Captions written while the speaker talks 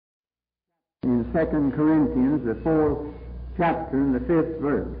In 2 Corinthians, the 4th chapter and the 5th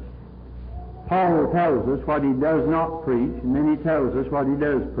verse, Paul tells us what he does not preach, and then he tells us what he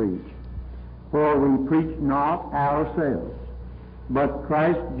does preach. For we preach not ourselves, but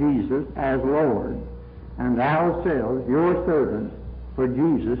Christ Jesus as Lord, and ourselves your servants for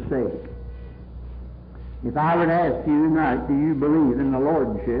Jesus' sake. If I would ask you tonight, do you believe in the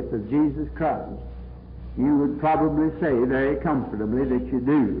Lordship of Jesus Christ? You would probably say very comfortably that you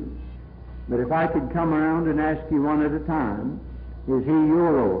do. But if I could come around and ask you one at a time, is He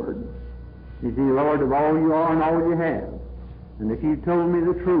your Lord? Is He Lord of all you are and all you have? And if you told me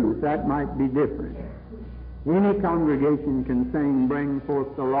the truth, that might be different. Any congregation can sing, bring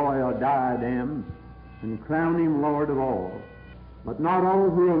forth the royal diadem and crown Him Lord of all. But not all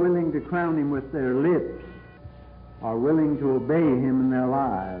who are willing to crown Him with their lips are willing to obey Him in their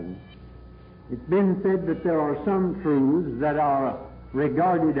lives. It's been said that there are some truths that are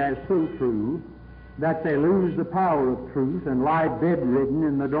regarded as so true that they lose the power of truth and lie bedridden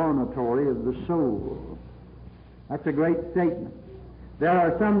in the dormitory of the soul. That's a great statement. There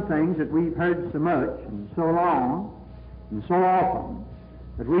are some things that we've heard so much and so long and so often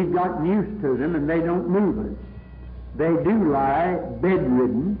that we've gotten used to them and they don't move us. They do lie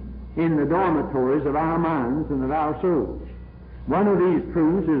bedridden in the dormitories of our minds and of our souls. One of these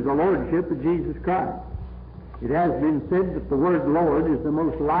truths is the Lordship of Jesus Christ. It has been said that the word Lord is the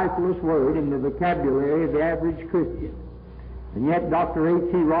most lifeless word in the vocabulary of the average Christian. And yet Dr.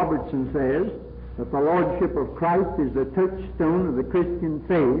 A.T. Robertson says that the Lordship of Christ is the touchstone of the Christian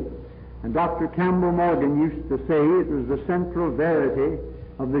faith, and Dr. Campbell Morgan used to say it was the central verity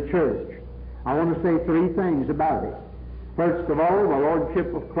of the church. I want to say three things about it. First of all, the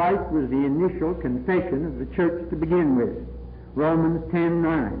Lordship of Christ was the initial confession of the church to begin with. Romans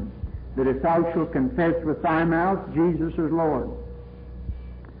 10:9. That if thou shalt confess with thy mouth Jesus is Lord,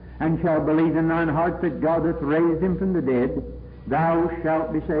 and shalt believe in thine heart that God hath raised Him from the dead, thou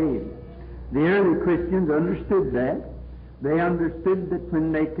shalt be saved. The early Christians understood that. They understood that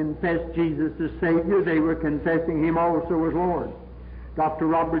when they confessed Jesus as Savior, they were confessing Him also as Lord. Dr.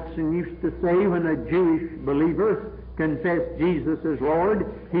 Robertson used to say when a Jewish believer confessed Jesus as Lord,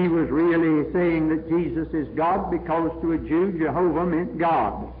 he was really saying that Jesus is God, because to a Jew, Jehovah meant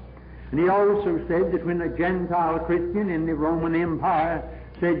God. And he also said that when a Gentile Christian in the Roman Empire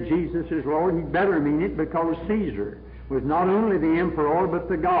said Jesus is Lord, he'd better mean it, because Caesar was not only the emperor but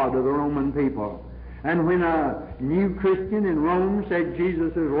the God of the Roman people. And when a new Christian in Rome said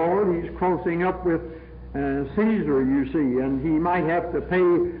Jesus is Lord, he's crossing up with Caesar, you see, and he might have to pay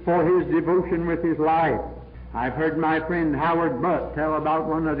for his devotion with his life. I've heard my friend Howard Butt tell about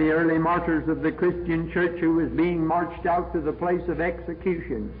one of the early martyrs of the Christian church who was being marched out to the place of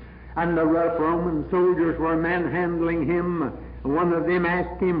execution. And the rough Roman soldiers were manhandling him. One of them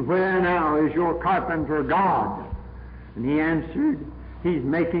asked him, "Where now is your carpenter God?" And he answered, "He's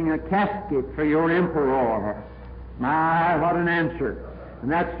making a casket for your emperor." My, what an answer.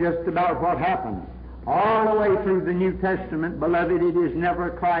 And that's just about what happened. All the way through the New Testament, beloved, it is never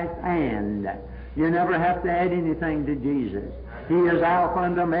Christ and. You never have to add anything to Jesus. He is Alpha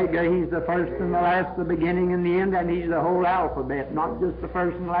and Omega. He's the first and the last, the beginning and the end, and He's the whole alphabet, not just the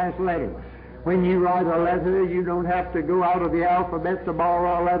first and last letter. When you write a letter, you don't have to go out of the alphabet to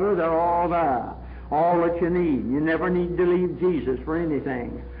borrow a letter. They're all there, all that you need. You never need to leave Jesus for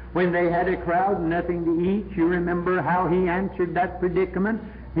anything. When they had a crowd and nothing to eat, you remember how He answered that predicament?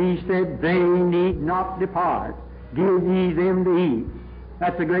 He said, "They need not depart. Give ye them to eat."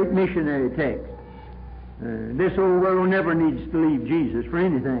 That's a great missionary text. This old world never needs to leave Jesus for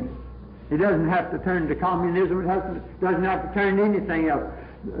anything. It doesn't have to turn to communism. It doesn't have to turn to anything else.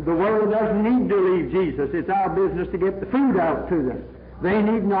 The world doesn't need to leave Jesus. It's our business to get the food out to them. They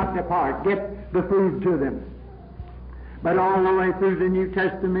need not depart. Get the food to them. But all the way through the New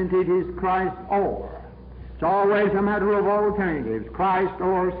Testament, it is Christ or. It's always a matter of alternatives. Christ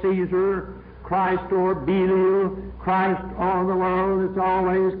or Caesar, Christ or Belial, Christ or the world. It's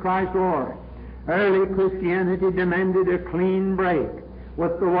always Christ or. Early Christianity demanded a clean break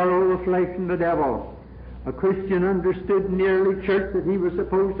with the world, the flesh, and the devil. A Christian understood in the early church that he was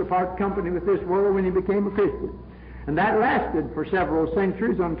supposed to part company with this world when he became a Christian. And that lasted for several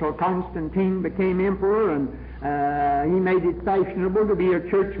centuries until Constantine became emperor, and he made it fashionable to be a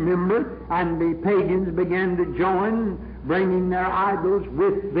church member, and the pagans began to join, bringing their idols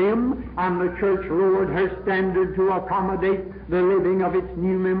with them, and the church lowered her standard to accommodate the living of its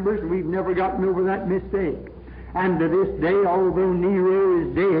new members. We've never gotten over that mistake. And to this day, although Nero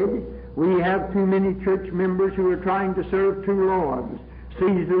is dead, we have too many church members who are trying to serve two lords,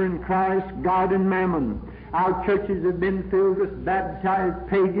 Caesar and Christ, God and Mammon. Our churches have been filled with baptized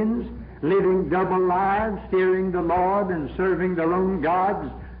pagans, living double lives, fearing the Lord and serving their own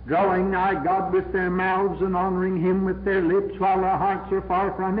gods, drawing nigh God with their mouths and honoring Him with their lips while their hearts are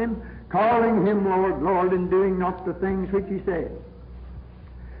far from Him, calling Him Lord, Lord, and doing not the things which He said.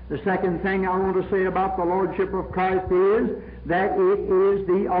 The second thing I want to say about the Lordship of Christ is that it is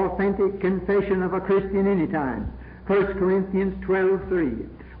the authentic confession of a Christian anytime. 1 Corinthians 12:3.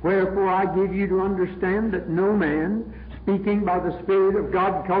 Wherefore I give you to understand that no man, speaking by the Spirit of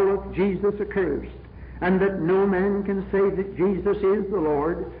God, calleth Jesus accursed, and that no man can say that Jesus is the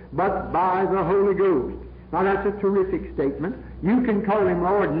Lord, but by the Holy Ghost. Now that's a terrific statement. You can call Him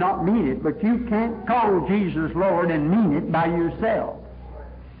Lord and not mean it, but you can't call Jesus Lord and mean it by yourself.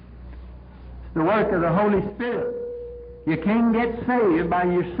 It's the work of the Holy Spirit. You can't get saved by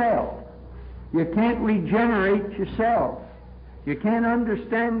yourself. You can't regenerate yourself. You can't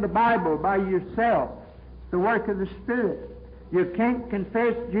understand the Bible by yourself. It's the work of the Spirit. You can't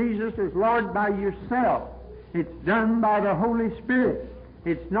confess Jesus as Lord by yourself. It's done by the Holy Spirit.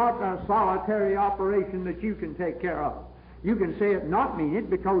 It's not a solitary operation that you can take care of. You can say it, not mean it,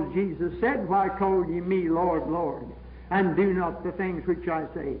 because Jesus said, why call ye me Lord, Lord, and do not the things which I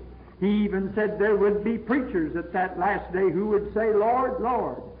say. He even said there would be preachers at that last day who would say, Lord,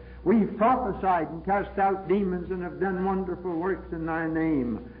 Lord, we've prophesied and cast out demons and have done wonderful works in thy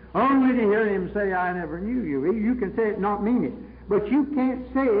name. Only to hear Him say, I never knew you. You can say it, not mean it. But you can't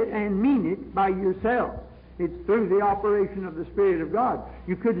say it and mean it by yourself. It's through the operation of the Spirit of God.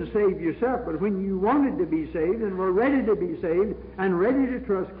 You couldn't save yourself, but when you wanted to be saved and were ready to be saved and ready to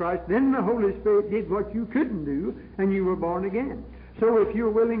trust Christ, then the Holy Spirit did what you couldn't do, and you were born again. So if you're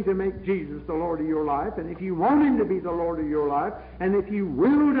willing to make Jesus the Lord of your life, and if you want Him to be the Lord of your life, and if you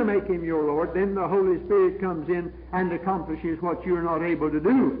will to make Him your Lord, then the Holy Spirit comes in and accomplishes what you're not able to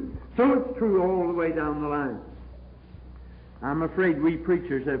do. So it's true all the way down the line. I'm afraid we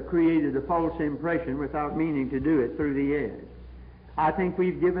preachers have created a false impression without meaning to do it through the years. I think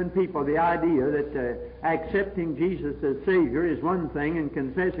we've given people the idea that accepting Jesus as Savior is one thing and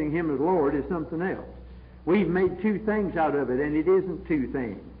confessing Him as Lord is something else. We've made two things out of it, and it isn't two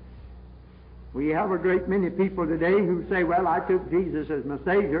things. We have a great many people today who say, well, I took Jesus as my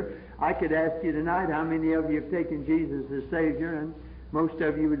Savior. I could ask you tonight how many of you have taken Jesus as Savior, and most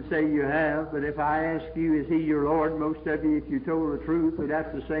of you would say you have. But if I asked you, is He your Lord, most of you, if you told the truth, would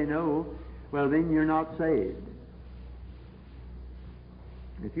have to say no. Well, then you're not saved.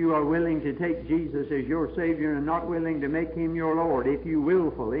 If you are willing to take Jesus as your Savior and not willing to make Him your Lord, if you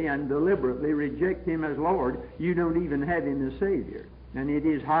willfully and deliberately reject Him as Lord, you don't even have Him as Savior. And it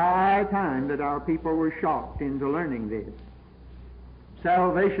is high time that our people were shocked into learning this.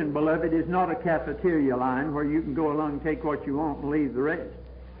 Salvation, beloved, is not a cafeteria line where you can go along and take what you want and leave the rest.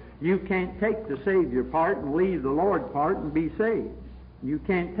 You can't take the Savior part and leave the Lord part and be saved. You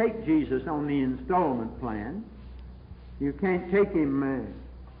can't take Jesus on the installment plan. You can't take Him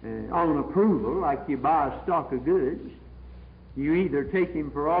on approval like you buy a stock of goods. You either take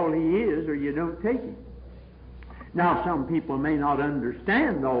Him for all He is or you don't take Him. Now, some people may not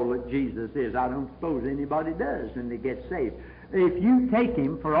understand all that Jesus is. I don't suppose anybody does when they get saved. If you take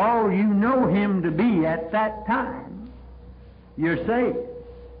Him for all you know Him to be at that time, you're saved.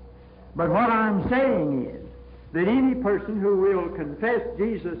 But what I'm saying is that any person who will confess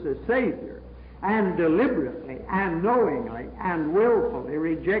Jesus as Savior and deliberately and knowingly and willfully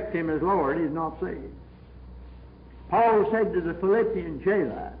reject Him as Lord is not saved. Paul said to the Philippian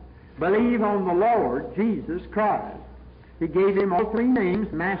jailer, believe on the Lord Jesus Christ. He gave Him all three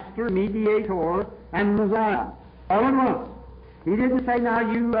names, Master, Mediator, and Messiah, all in one. He didn't say, now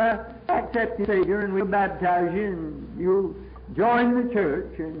you accept the Savior and we'll baptize you and you'll join the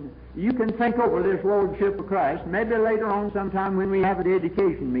church and you can think over this Lordship of Christ. Maybe later on sometime when we have a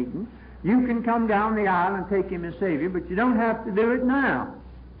dedication meeting, you can come down the aisle and take Him as Savior, but you don't have to do it now.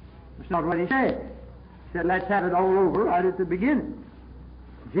 That's not what He said. He said, let's have it all over right at the beginning.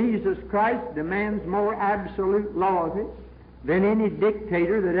 Jesus Christ demands more absolute loyalty than any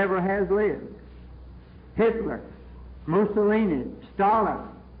dictator that ever has lived. Hitler, Mussolini, Stalin.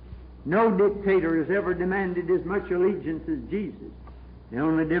 No dictator has ever demanded as much allegiance as Jesus. The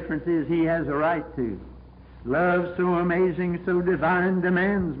only difference is he has a right to. Love so amazing, so divine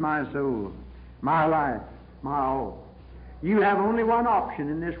demands my soul, my life, my all. You have only one option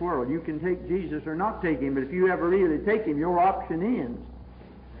in this world. You can take Jesus or not take Him, but if you ever really take Him, your option ends.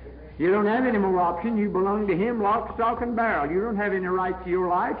 You don't have any more option. You belong to Him, lock, stock, and barrel. You don't have any right to your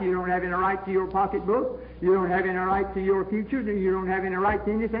life. You don't have any right to your pocketbook. You don't have any right to your future. You don't have any right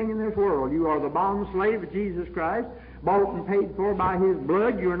to anything in this world. You are the bond slave of Jesus Christ, bought and paid for by His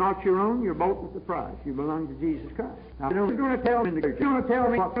blood. You are not your own. You're bought with the price. You belong to Jesus Christ. Now, you're going to tell me in the church. You're going to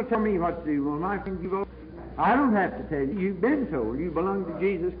tell me what to do. Well, my friend, I don't have to tell you. You've been told. You belong to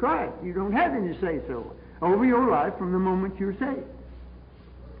Jesus Christ. You don't have any say-so over your life from the moment you're saved.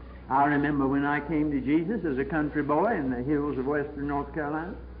 I remember when I came to Jesus as a country boy in the hills of western North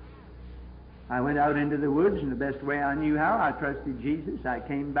Carolina. I went out into the woods in the best way I knew how. I trusted Jesus. I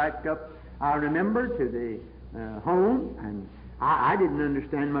came back up, I remember, to the home, and I didn't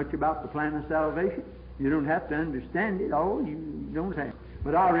understand much about the plan of salvation. You don't have to understand it all. You don't have.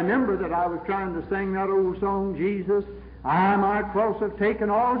 But I remember that I was trying to sing that old song, Jesus, I my cross have taken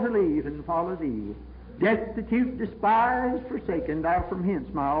all to leave and follow Thee. Destitute, despised, forsaken, thou from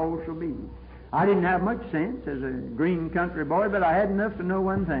hence my all shall be. I didn't have much sense as a green country boy, but I had enough to know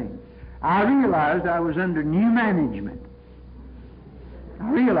one thing. I realized I was under new management. I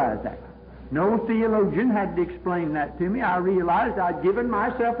realized that. No theologian had to explain that to me. I realized I'd given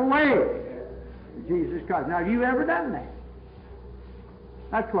myself away to Jesus Christ. Now, have you ever done that?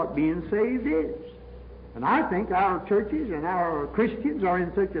 That's what being saved is. And I think our churches and our Christians are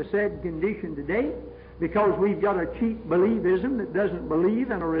in such a sad condition today because we've got a cheap believism that doesn't believe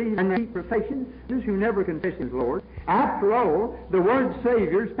and a cheap profession who never confess His Lord. After all, the word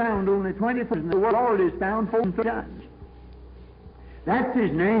Savior is found only 20 times, and the word Lord is found 40 times. That's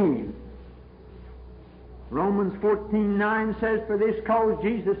His name. Romans 14:9 says, For this cause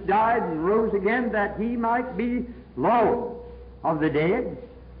Jesus died and rose again, that He might be Lord of the dead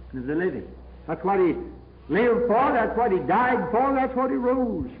and of the living. That's what He lived for, that's what He died for, that's what He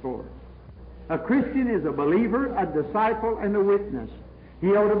rose for. A Christian is a believer, a disciple, and a witness. He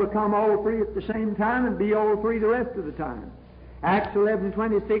ought to become all three at the same time and be all three the rest of the time. Acts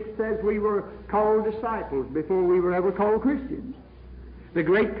 11:26 says we were called disciples before we were ever called Christians. The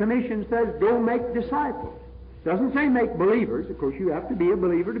Great Commission says, go make disciples. It doesn't say make believers. Of course, you have to be a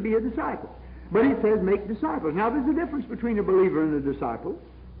believer to be a disciple. But it says make disciples. Now, there's a difference between a believer and a disciple.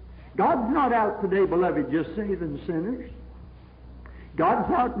 God's not out today, beloved, just saving sinners.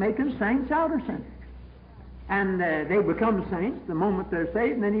 God's out making saints out of sinners. And they become saints the moment they're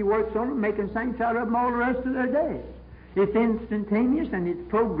saved, and then He works on them, making saints out of them all the rest of their days. It's instantaneous, and it's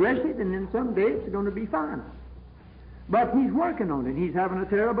progressive, and then someday it's going to be final. But He's working on it. He's having a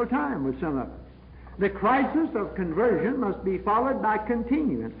terrible time with some of us. The crisis of conversion must be followed by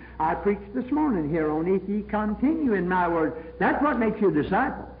continuance. I preached this morning here on if ye continue in my word. That's what makes you a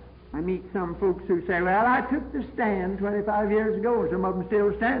disciple. I meet some folks who say, well, I took the stand 25 years ago, and some of them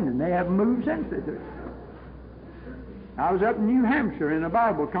still standing. They haven't moved since they took it. I was up in New Hampshire in a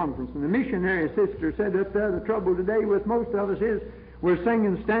Bible conference, and the missionary sister said that the trouble today with most of us is we're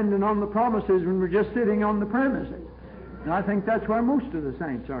singing standing on the promises when we're just sitting on the premises. And I think that's where most of the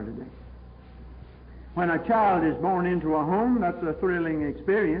saints are today. When a child is born into a home, that's a thrilling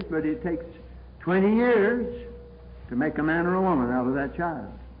experience, but it takes 20 years to make a man or a woman out of that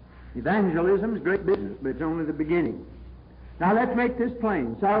child. Evangelism is great business, but it's only the beginning. Now let's make this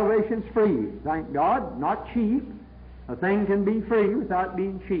plain. Salvation's free, thank God, not cheap. A thing can be free without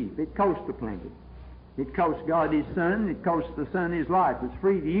being cheap. It costs a plenty. It costs God His Son. It costs the Son His life. It's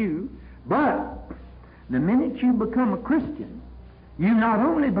free to you. But the minute you become a Christian, you not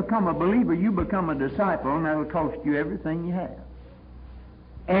only become a believer, you become a disciple, and that'll cost you everything you have.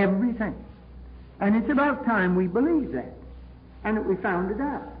 Everything. And it's about time we believe that, and that we found it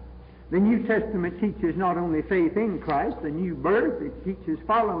out. The New Testament teaches not only faith in Christ, the new birth, it teaches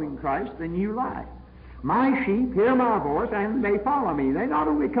following Christ, the new life. My sheep hear my voice, and they follow me. They not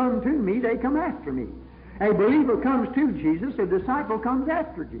only come to me, they come after me. A believer comes to Jesus, a disciple comes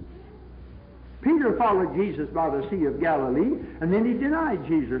after Jesus. Peter followed Jesus by the Sea of Galilee, and then he denied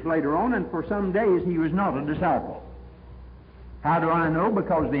Jesus later on, and for some days he was not a disciple. How do I know?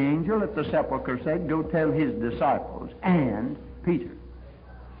 Because the angel at the sepulchre said, go tell his disciples and Peter.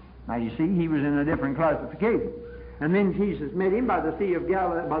 Now you see, he was in a different classification. And then Jesus met him by the Sea of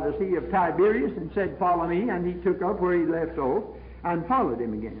Galilee, by the Sea of Tiberias, and said, follow me, and he took up where he left off and followed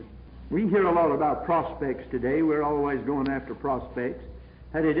him again. We hear a lot about prospects today. We're always going after prospects.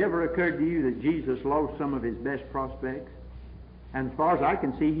 Had it ever occurred to you that Jesus lost some of his best prospects? And as far as I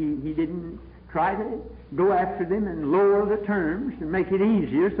can see, he didn't try to go after them and lower the terms and make it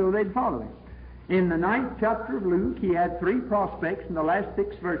easier so they'd follow him. In the 9th chapter of Luke, he had 3 prospects in the last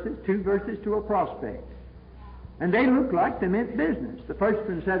 6 verses, 2 verses to a prospect. And they looked like they meant business. The first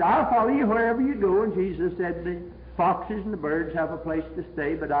one said, I'll follow you wherever you go. And Jesus said, foxes and the birds have a place to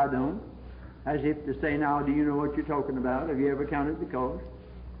stay, but I don't. As if to say, now, do you know what you're talking about? Have you ever counted the cost?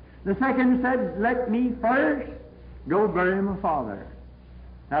 The second said, let me first go bury my father.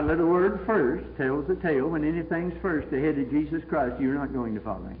 That little word first tells the tale. When anything's first ahead of Jesus Christ, you're not going to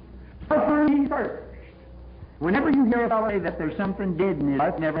follow him. Suffer me first. Whenever you hear a fellow say that there's something dead in his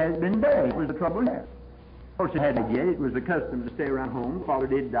life, never has been buried. It was the trouble there. Of course, it hadn't yet. It was the custom to stay around home. The father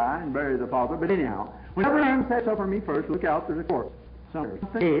did die and bury the father. But anyhow, whenever a man says, suffer me first, look out, there's a corpse.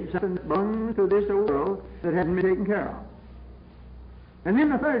 Something dead, something that belongs to this old world that hasn't been taken care of. And then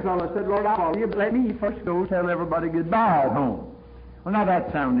the third fellow said, Lord, I'll follow you, but let me first go tell everybody goodbye at home. Well, now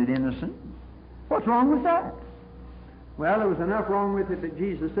that sounded innocent. What's wrong with that? Well, there was enough wrong with it that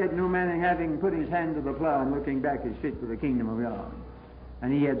Jesus said, no man having put his hand to the plow and looking back is fit for the kingdom of God.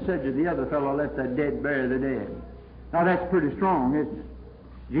 And he had said to the other fellow, let the dead bury the dead. Now that's pretty strong, isn't it?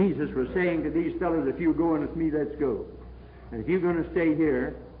 Jesus was saying to these fellows, if you're going with me, let's go. And if you're going to stay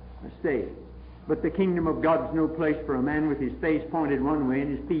here, stay. But the kingdom of God's no place for a man with his face pointed one way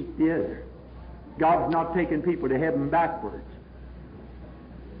and his feet the other. God's not taking people to heaven backwards.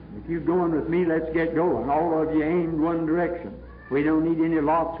 If you're going with me, let's get going. All of you aimed one direction. We don't need any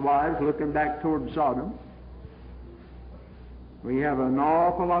Lot's wives looking back toward Sodom. We have an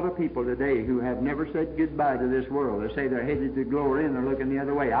awful lot of people today who have never said goodbye to this world. They say they're headed to glory and they're looking the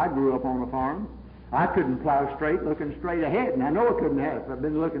other way. I grew up on a farm. I couldn't plow straight, looking straight ahead, and I know I couldn't have if I'd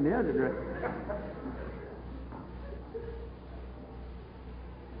been looking the other direction.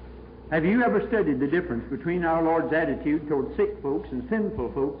 Have you ever studied the difference between our Lord's attitude toward sick folks and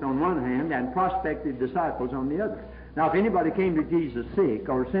sinful folks on one hand and prospective disciples on the other? Now, if anybody came to Jesus sick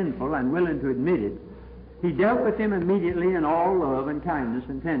or sinful and willing to admit it, he dealt with him immediately in all love and kindness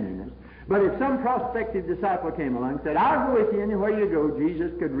and tenderness. But if some prospective disciple came along and said, I'll go with you anywhere you go,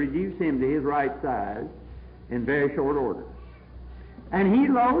 Jesus could reduce him to his right size in very short order. And he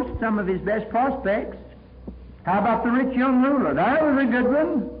lost some of his best prospects. How about the rich young ruler? That was a good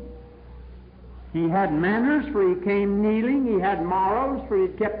one. He had manners, for he came kneeling. He had morals, for he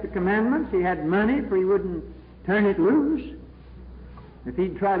kept the commandments. He had money, for he wouldn't turn it loose. If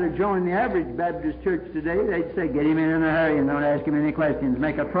he'd try to join the average Baptist church today, they'd say, get him in a hurry and don't ask him any questions.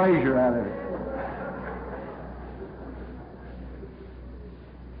 Make a treasure out of it.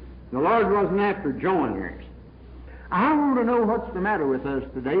 The Lord wasn't after joiners. I want to know what's the matter with us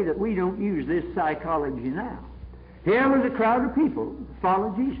today that we don't use this psychology now. Here was a crowd of people who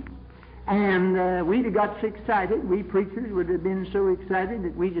followed Jesus. And we'd have got so excited, we preachers would have been so excited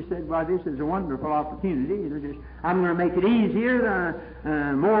that we just said, why, this is a wonderful opportunity. I'm going to make it easier,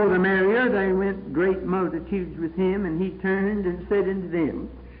 more the merrier. They went great multitudes with him, and he turned and said unto them,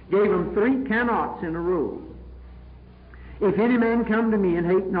 gave them 3 cannots in a row. If any man come to me and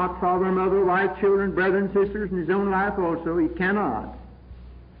hate not father, mother, wife, children, brethren, sisters, and his own life also, he cannot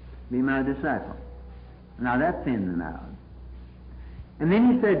be my disciple. Now that's in and out. And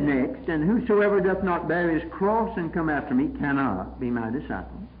then he said next, and whosoever doth not bear his cross and come after me cannot be my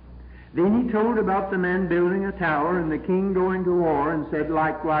disciple. Then he told about the man building a tower and the king going to war, and said,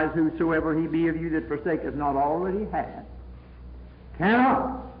 likewise, whosoever he be of you that forsaketh not all that he hath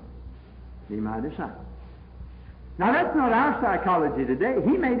cannot be my disciple. Now that's not our psychology today.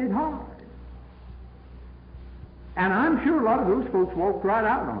 He made it hard. And I'm sure a lot of those folks walked right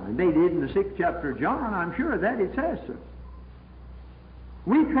out on it. They did in the 6th chapter of John. I'm sure of that. It says so.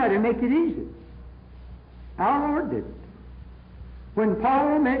 We try to make it easy. Our Lord didn't. When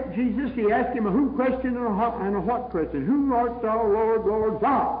Paul met Jesus, he asked him a who question and a what question. Who art thou, Lord, Lord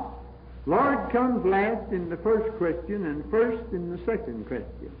God? Lord comes last in the first question and first in the second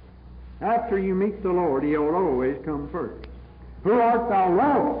question. After you meet the Lord, he will always come first. Who art thou,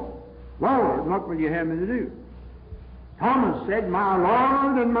 Lord? Lord, what will you have me to do? Thomas said, my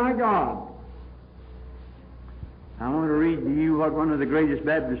Lord and my God. I want to read to you what one of the greatest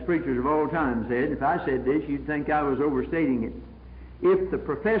Baptist preachers of all time said. If I said this, you'd think I was overstating it. If the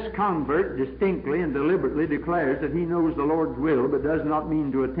professed convert distinctly and deliberately declares that he knows the Lord's will but does not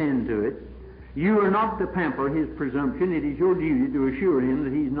mean to attend to it, you are not to pamper his presumption. It is your duty to assure him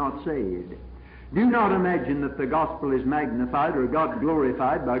that he's not saved. Do not imagine that the gospel is magnified or God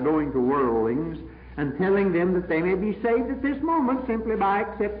glorified by going to worldlings and telling them that they may be saved at this moment simply by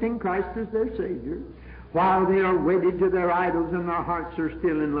accepting Christ as their Savior, while they are wedded to their idols and their hearts are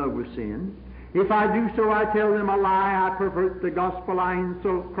still in love with sin. If I do so, I tell them a lie, I pervert the gospel, I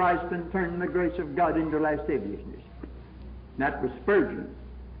insult Christ, and turn the grace of God into lasciviousness. That was Spurgeon,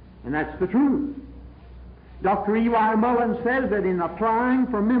 and that's the truth. Dr. E.Y. Mullen says that in applying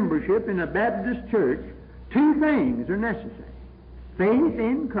for membership in a Baptist church, 2 things are necessary. Faith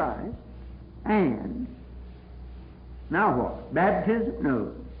in Christ and Now what? Baptism?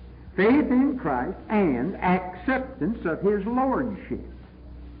 No. Faith in Christ and acceptance of His Lordship.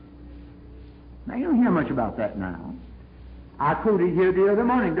 Now, you don't hear much about that now. I quoted here the other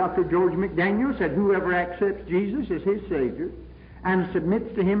morning, Dr. George McDaniel said, whoever accepts Jesus as his Savior and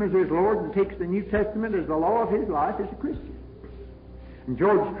submits to Him as his Lord and takes the New Testament as the law of his life is a Christian. And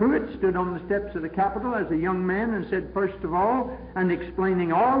George Pruitt stood on the steps of the Capitol as a young man and said, first of all, and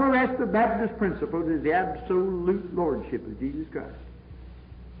explaining all the rest of Baptist principles, is the absolute Lordship of Jesus Christ.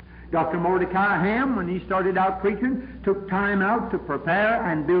 Dr. Mordecai Ham, when he started out preaching, took time out to prepare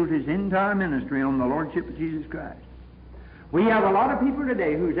and build his entire ministry on the Lordship of Jesus Christ. We have a lot of people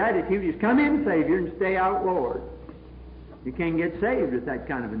today whose attitude is come in Savior and stay out Lord. You can't get saved with that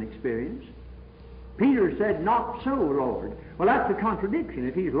kind of an experience. Peter said, not so, Lord. Well, that's a contradiction.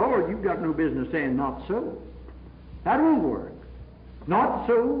 If He's Lord, you've got no business saying not so. That won't work. Not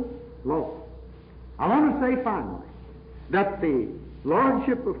so, Lord. I want to say finally that the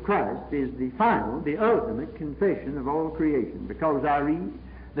Lordship of Christ is the final, the ultimate confession of all creation, because I read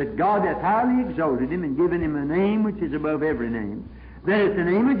that God hath highly exalted Him and given Him a name which is above every name, that at the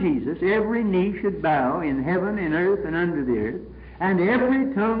name of Jesus every knee should bow in heaven and earth and under the earth, and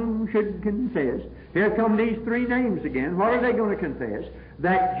every tongue should confess. Here come these three names again. What are they going to confess?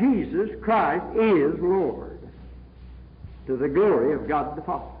 That Jesus Christ is Lord, to the glory of God the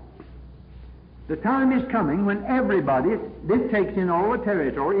Father. The time is coming when everybody, this takes in all the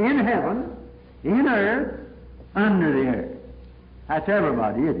territory, in heaven, in earth, under the earth. That's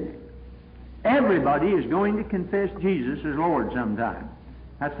everybody, isn't it? Everybody is going to confess Jesus as Lord sometime.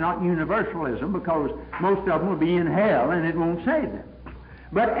 That's not universalism, because most of them will be in hell and it won't save them.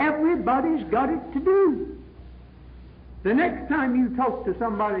 But everybody's got it to do. The next time you talk to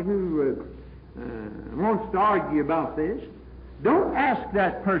somebody who wants to argue about this, don't ask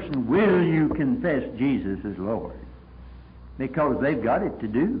that person, will you confess Jesus as Lord? Because they've got it to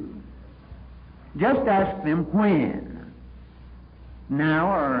do. Just ask them when.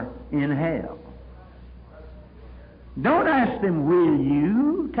 Now or in hell. Don't ask them, will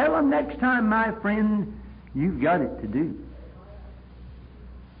you? Tell them next time, my friend, you've got it to do.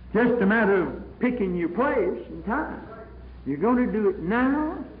 Just a matter of picking your place and time. You're going to do it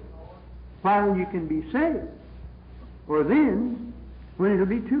now while you can be saved, or then when it'll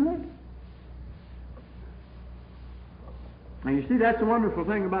be too late. Now you see, that's the wonderful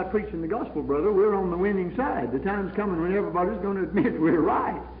thing about preaching the gospel, brother. We're on the winning side. The time's coming when everybody's going to admit we're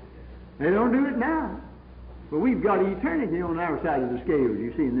right. They don't do it now. But we've got eternity on our side of the scales,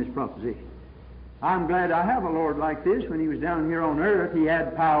 you see, in this proposition. I'm glad I have a Lord like this. When He was down here on earth, He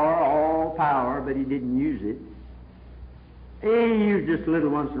had power, all power, but He didn't use it. He used just a little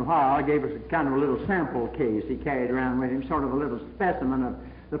once in a while. He gave us a kind of a little sample case He carried around with Him, sort of a little specimen of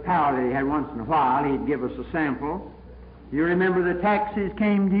the power that He had once in a while. He'd give us a sample. You remember the taxes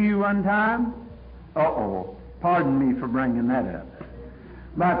came to you one time? Uh-oh. Pardon me for bringing that up.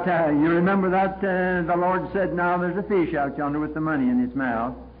 But you remember that the Lord said, now there's a fish out yonder with the money in its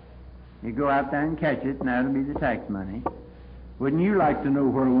mouth. You go out there and catch it, and that'll be the tax money. Wouldn't you like to know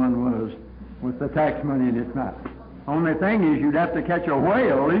where one was with the tax money in its mouth? Only thing is, you'd have to catch a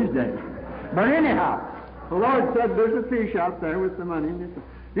whale these days. But anyhow, the Lord said there's a fish out there with the money in its mouth.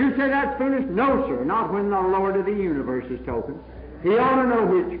 You say that's finished? No, sir, not when the Lord of the universe is talking. He ought to know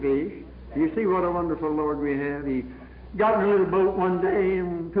which fish. You see what a wonderful Lord we have. He got in a little boat one day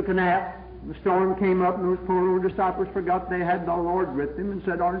and took a nap. The storm came up, and those poor little disciples forgot they had the Lord with them and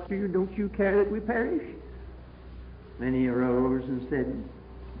said, don't you care that we perish? Then He arose and said,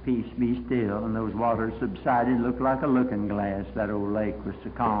 peace, be still. And those waters subsided, looked like a looking glass. That old lake was so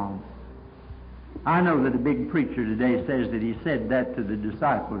calm. I know that a big preacher today says that he said that to the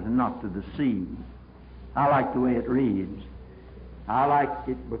disciples and not to the sea. I like the way it reads. I like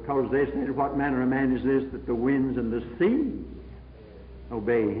it because they said, what manner of man is this that the winds and the sea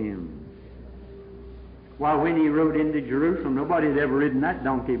obey Him? While when He rode into Jerusalem, nobody had ever ridden that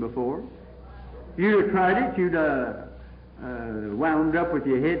donkey before. You'd have tried it, you'd wound up with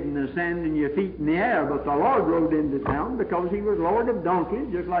your head in the sand and your feet in the air, but the Lord rode into town because He was Lord of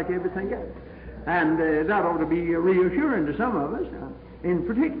donkeys, just like everything else. And that ought to be reassuring to some of us, in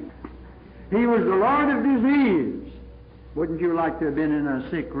particular. He was the Lord of disease. Wouldn't you like to have been in a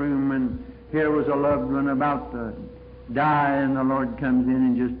sick room and here was a loved one about to die, and the Lord comes in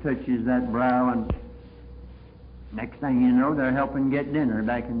and just touches that brow, and next thing you know, they're helping get dinner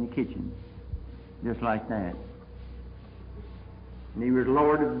back in the kitchen. Just like that. And He was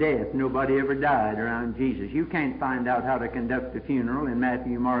Lord of death. Nobody ever died around Jesus. You can't find out how to conduct a funeral in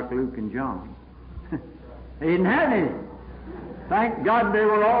Matthew, Mark, Luke, and John. They didn't have any. Thank God they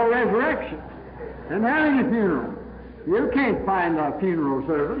were all resurrections. Didn't have any funeral. You can't find a funeral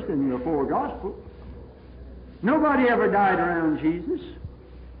service in the four Gospels. Nobody ever died around Jesus.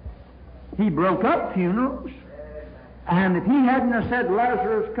 He broke up funerals. And if he hadn't have said,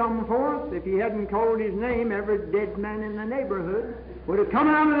 Lazarus, come forth, if he hadn't called his name, every dead man in the neighborhood would have come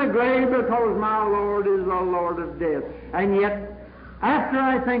out of the grave, because my Lord is the Lord of death. And yet, after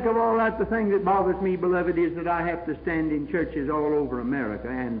I think of all that, the thing that bothers me, beloved, is that I have to stand in churches all over America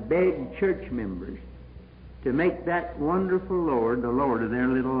and beg church members to make that wonderful Lord the Lord of their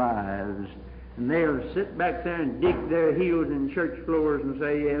little lives. And they'll sit back there and dig their heels in church floors and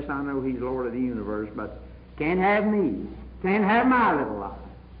say, yes, I know He's Lord of the universe, but can't have me. Can't have my little life.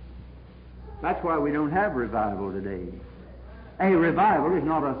 That's why we don't have revival today. A revival is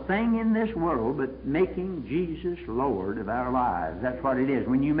not a thing in this world but making Jesus Lord of our lives. That's what it is.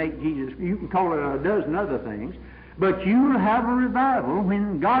 When you make Jesus, you can call it a dozen other things, but you'll have a revival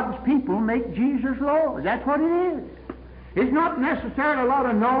when God's people make Jesus Lord. That's what it is. It's not necessarily a lot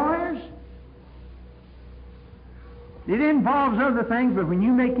of noise. It involves other things, but when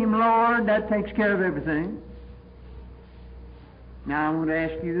you make Him Lord, that takes care of everything. Now I want to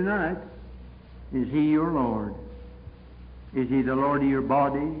ask you tonight, is He your Lord? Is He the Lord of your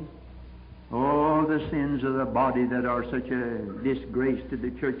body? Oh, the sins of the body that are such a disgrace to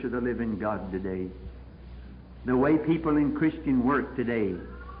the church of the living God today. The way people in Christian work today.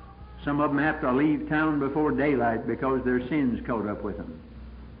 Some of them have to leave town before daylight because their sins caught up with them.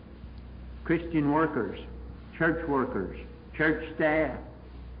 Christian workers, church workers, church staff,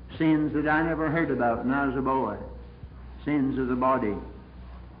 sins that I never heard about when I was a boy. Sins of the body.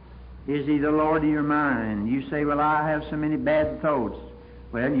 Is He the Lord of your mind? You say, well, I have so many bad thoughts.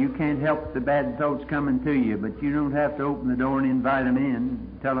 Well, you can't help the bad thoughts coming to you, but you don't have to open the door and invite them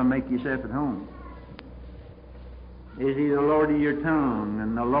in. Tell them, make yourself at home. Is He the Lord of your tongue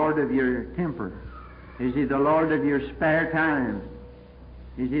and the Lord of your temper? Is He the Lord of your spare time?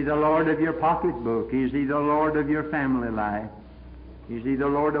 Is He the Lord of your pocketbook? Is He the Lord of your family life? Is He the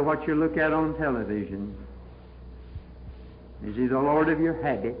Lord of what you look at on television? Is He the Lord of your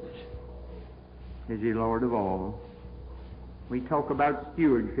habits? Is He Lord of all? We talk about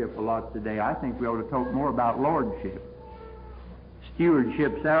stewardship a lot today. I think we ought to talk more about lordship.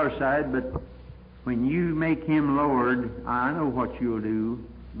 Stewardship's our side, but when you make Him Lord, I know what you'll do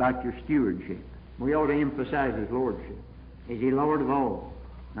about your stewardship. We ought to emphasize His lordship. Is He Lord of all?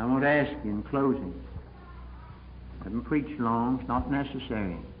 I want to ask you in closing. I haven't preached long. It's not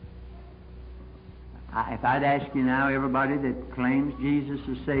necessary. If I'd ask you now, everybody that claims Jesus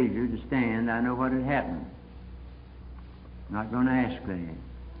as Savior, to stand, I know what would happen. I'm not going to ask that.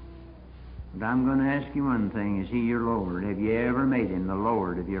 But I'm going to ask you one thing. Is He your Lord? Have you ever made Him the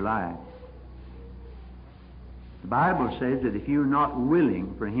Lord of your life? The Bible says that if you're not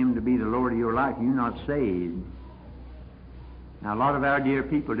willing for Him to be the Lord of your life, you're not saved. Now, a lot of our dear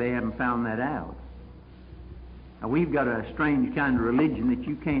people, they haven't found that out. Now, we've got a strange kind of religion that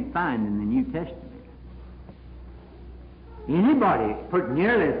you can't find in the New Testament. Anybody pretty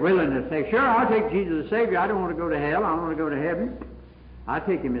nearly is willing to say, sure, I'll take Jesus as Savior. I don't want to go to hell. I want to go to heaven. I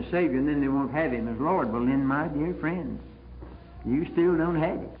take Him as Savior, and then they won't have Him as Lord. Well, then, my dear friend, you still don't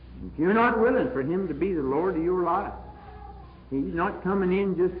have it. If you're not willing for Him to be the Lord of your life, He's not coming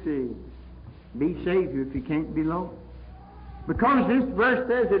in just to be Savior if He can't be Lord. Because this verse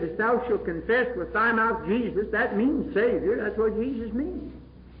says that if thou shalt confess with thy mouth Jesus, that means Savior. That's what Jesus means.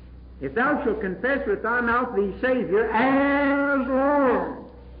 If thou shalt confess with thy mouth the Savior as Lord.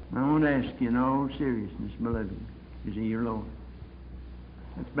 I want to ask you in all seriousness, beloved, is He your Lord?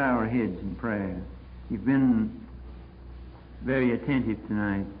 Let's bow our heads in prayer. You've been very attentive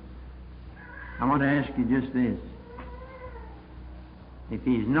tonight. I want to ask you just this. If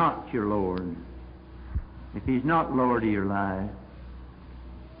He's not your Lord, if He's not Lord of your life,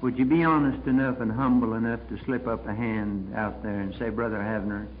 would you be honest enough and humble enough to slip up a hand out there and say, Brother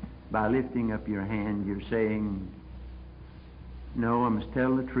Havner, by lifting up your hand, you're saying, no, I must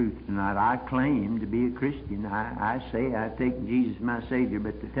tell the truth tonight. I claim to be a Christian. I say I've taken Jesus as my Savior,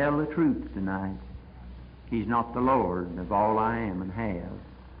 but to tell the truth tonight, He's not the Lord of all I am and have.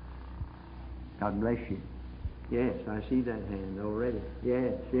 God bless you. Yes, I see that hand already.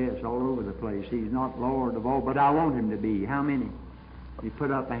 Yes, all over the place. He's not Lord of all, but I want Him to be. How many? You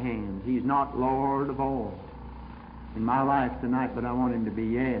put up a hand. He's not Lord of all in my life tonight, but I want Him to be.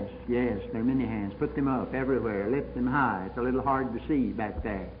 Yes, there are many hands. Put them up everywhere. Lift them high. It's a little hard to see back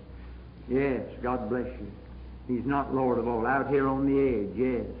there. Yes, God bless you. He's not Lord of all. Out here on the edge,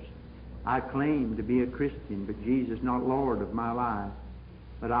 yes. I claim to be a Christian, but Jesus not Lord of my life.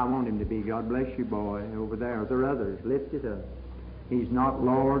 But I want Him to be. God bless you, boy, over there. There are others. Lift it up. He's not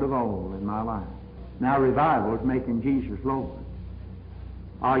Lord of all in my life. Now revival is making Jesus Lord.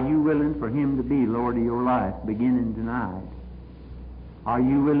 Are you willing for Him to be Lord of your life beginning tonight? Are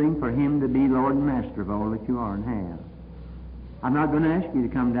you willing for Him to be Lord and Master of all that you are and have? I'm not going to ask you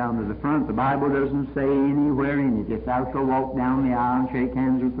to come down to the front. The Bible doesn't say anywhere in it, if thou shalt walk down the aisle and shake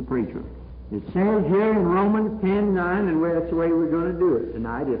hands with the preacher. It says here in Romans 10:9, and that's the way we're going to do it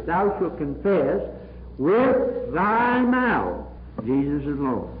tonight, if thou shalt confess with thy mouth Jesus is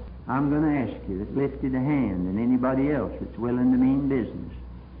Lord. I'm going to ask you that lifted a hand and anybody else that's willing to mean business.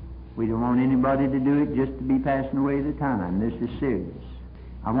 We don't want anybody to do it just to be passing away the time. This is serious.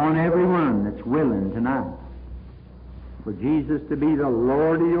 I want everyone that's willing tonight for Jesus to be the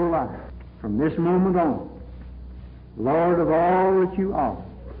Lord of your life from this moment on. Lord of all that you are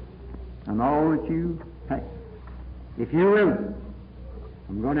and all that you have. If you're willing,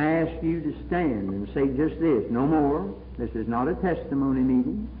 I'm going to ask you to stand and say just this, no more. This is not a testimony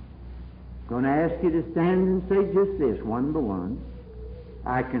meeting. I'm going to ask you to stand and say just this, one by one.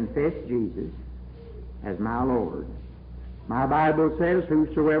 I confess Jesus as my Lord. My Bible says,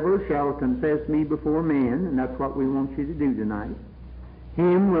 whosoever shall confess me before men, and that's what we want you to do tonight,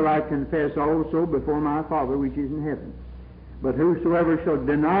 him will I confess also before my Father which is in heaven. But whosoever shall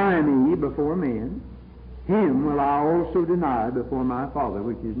deny me before men, him will I also deny before my Father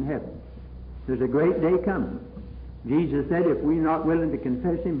which is in heaven. There's a great day coming. Jesus said if we're not willing to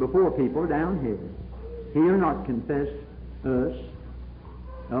confess Him before people down here, He'll not confess us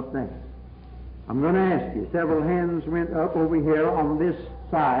up there. I'm going to ask you, several hands went up over here on this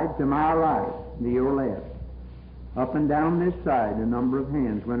side to my right, to your left. Up and down this side, a number of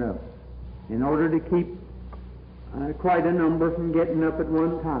hands went up. In order to keep quite a number from getting up at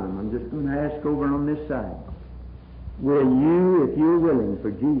one time, I'm just going to ask over on this side. Will you, if you're willing for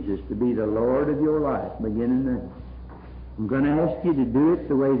Jesus to be the Lord of your life, beginning now, I'm going to ask you to do it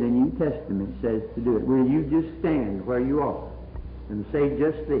the way the New Testament says to do it. Will you just stand where you are and say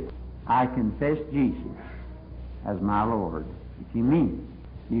just this, I confess Jesus as my Lord. If you mean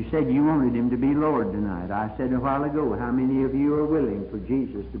it. You said you wanted Him to be Lord tonight. I said a while ago, how many of you are willing for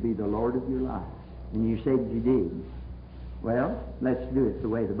Jesus to be the Lord of your life? And you said you did. Well, let's do it the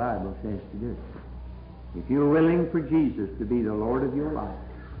way the Bible says to do it. If you're willing for Jesus to be the Lord of your life,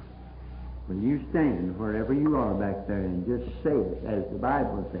 will you stand wherever you are back there and just say it as the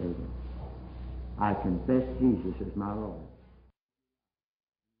Bible says it? I confess Jesus as my Lord.